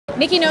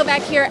Nikki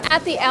Novak here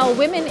at the Elle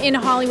Women in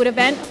Hollywood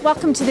event.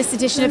 Welcome to this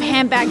edition of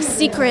Handbag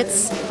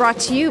Secrets, brought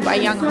to you by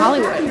Young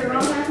Hollywood.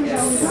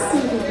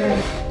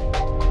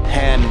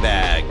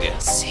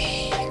 Handbag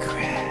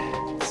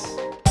Secrets.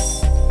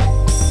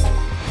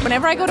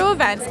 Whenever I go to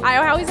events,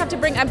 I always have to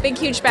bring a big,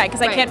 huge bag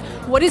because I can't.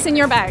 What is in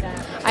your bag?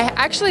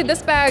 Actually,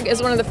 this bag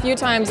is one of the few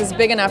times it's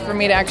big enough for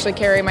me to actually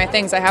carry my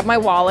things. I have my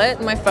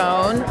wallet, my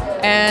phone,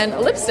 and a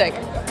lipstick.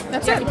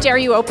 That's it. Dare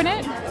you open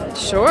it?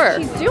 Sure.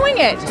 She's doing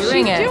it. She's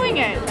doing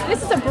it.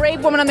 This is a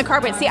brave woman on the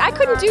carpet. See, I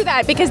couldn't do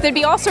that because there'd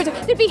be all sorts of,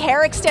 there'd be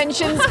hair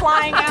extensions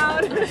flying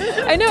out.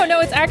 I know,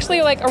 no, it's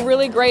actually like a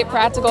really great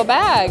practical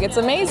bag. It's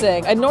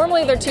amazing. And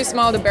normally they're too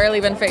small to barely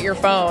even fit your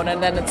phone,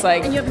 and then it's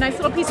like... And you have a nice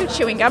little piece of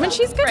chewing gum, and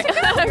she's good to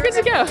go. I'm good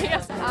to go,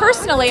 yes.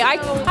 Personally, I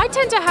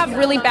tend to have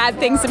really bad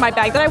things in my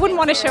bag that I wouldn't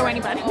want to show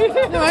anybody.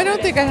 No, I don't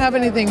think I have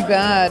anything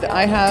bad.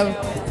 I have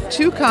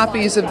 2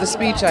 copies of the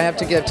speech I have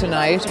to give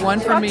tonight. One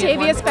for me and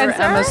one for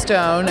Emma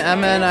Stone.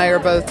 Emma and I are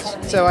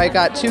both, so I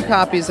got 2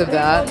 copies of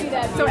that.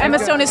 So Emma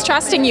Stone is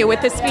trusting you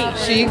with this speech.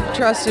 She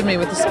trusted me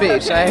with the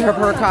speech. I have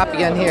her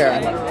copy in here.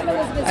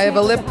 I have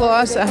a lip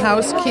gloss, a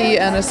house key,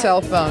 and a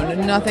cell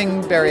phone.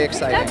 Nothing very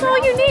exciting. That's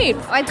all you need.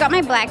 I've got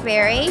my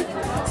BlackBerry,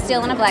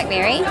 still in a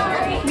BlackBerry.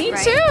 Me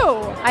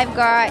too. I've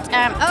got,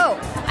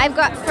 I've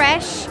got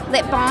Fresh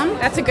lip balm.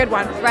 That's a good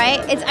one. Right?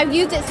 I've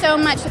used it so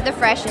much that the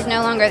Fresh is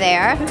no longer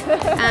there.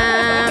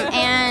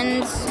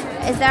 And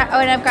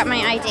and I've got my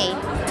ID.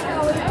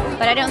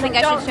 But I don't think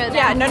I should show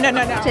that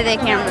to the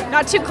camera.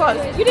 Not too close.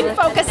 You didn't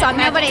focus on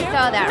that. Nobody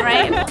saw that,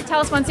 right?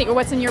 Tell us one secret.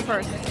 What's in your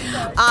purse?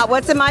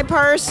 What's in my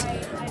purse?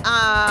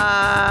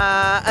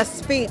 A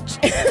speech.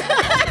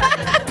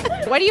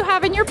 What do you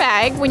have in your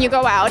bag when you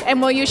go out,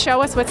 and will you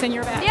show us what's in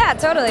your bag? Yeah,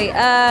 totally.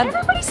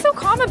 Everybody's so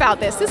calm about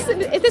this.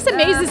 This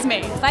amazes me.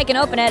 If I can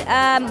open it.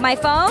 My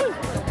phone.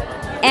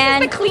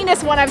 And it's the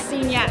cleanest one I've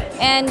seen yet.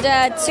 And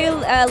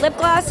 2 lip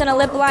gloss and a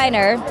lip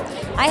liner.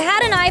 I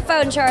had an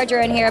iPhone charger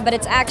in here, but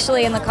it's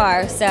actually in the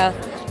car, so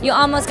you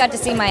almost got to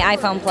see my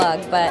iPhone plug,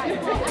 but...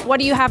 What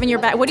do you have in your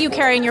bag? What do you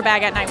carry in your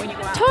bag at night when you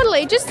go out?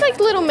 Totally, just like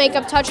little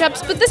makeup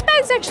touch-ups, but this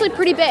bag's actually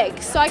pretty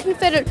big, so I can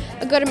fit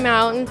a good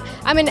amount.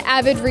 I'm an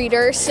avid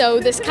reader, so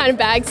this kind of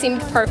bag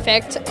seemed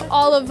perfect.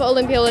 All of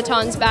Olympia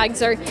Letton's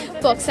bags are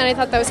books, and I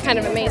thought that was kind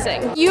of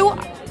amazing. You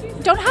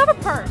don't have a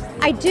purse.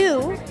 I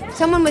do.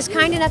 Someone was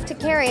kind enough to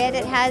carry it.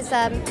 It has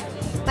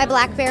my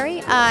BlackBerry.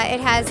 It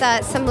has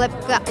some lip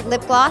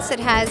gloss. It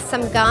has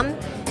some gum.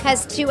 It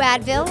has 2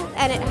 Advil,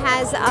 and it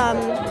has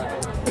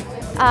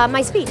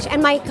my speech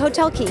and my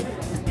hotel key.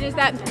 And is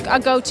that a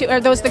go-to? Are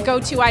those the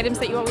go-to items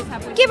that you always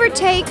have? Give or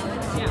take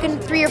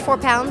 3 or 4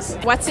 pounds.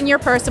 What's in your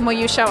purse, and will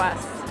you show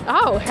us?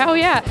 Oh, hell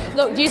yeah.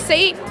 Look, you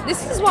see,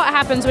 this is what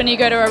happens when you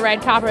go to a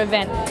red carpet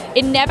event.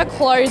 It never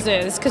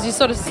closes because you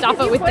sort of stuff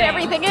it with things.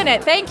 everything in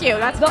it. Thank you.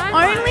 That's the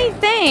only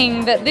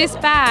thing that this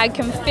bag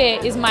can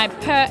fit is my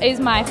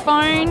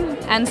phone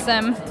and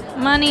some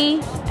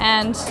money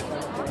and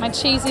my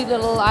cheesy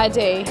little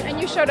ID. And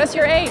you showed us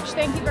your age.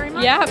 Thank you very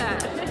much. Yep.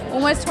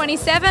 Almost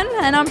 27,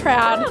 and I'm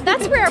proud. Oh,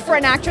 that's rare for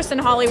an actress in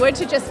Hollywood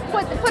to just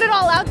put it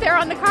all out there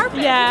on the carpet.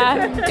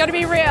 Yeah, gotta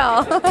be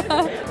real.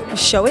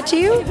 Show it to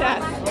you?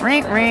 Yes.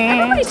 Ring, ring.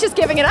 Everybody's just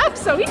giving it up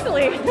so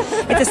easily.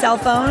 It's a cell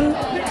phone.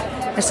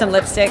 There's some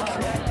lipstick,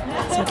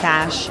 some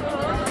cash.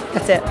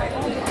 That's it.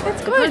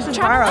 That's good.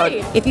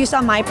 Borrowed. If you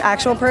saw my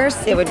actual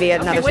purse, it would be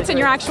another. Okay, what's in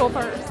your actual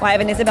purse? Well, I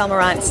have an Isabel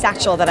Marant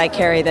satchel that I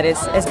carry that is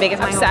as big as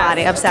my whole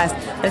body. Obsessed.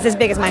 But it's as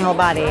big as my whole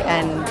body.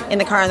 And in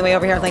the car on the way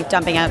over here, I was like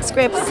dumping out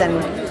scripts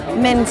and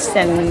mints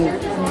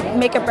and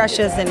makeup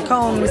brushes and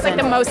combs. It's like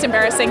the most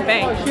embarrassing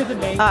thing.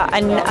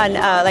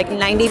 Like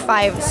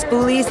 95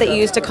 spoolies that you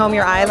use to comb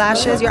your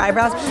eyelashes, your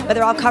eyebrows, but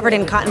they're all covered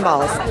in cotton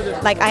balls.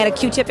 Like I had a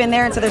Q-tip in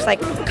there, and so there's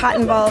like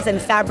cotton balls and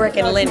fabric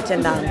and lint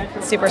in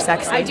them. Super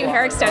sexy. I do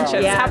hair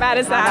extensions. Yeah. How bad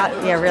is that?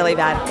 Yeah, really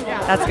bad.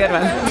 That's a good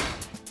one.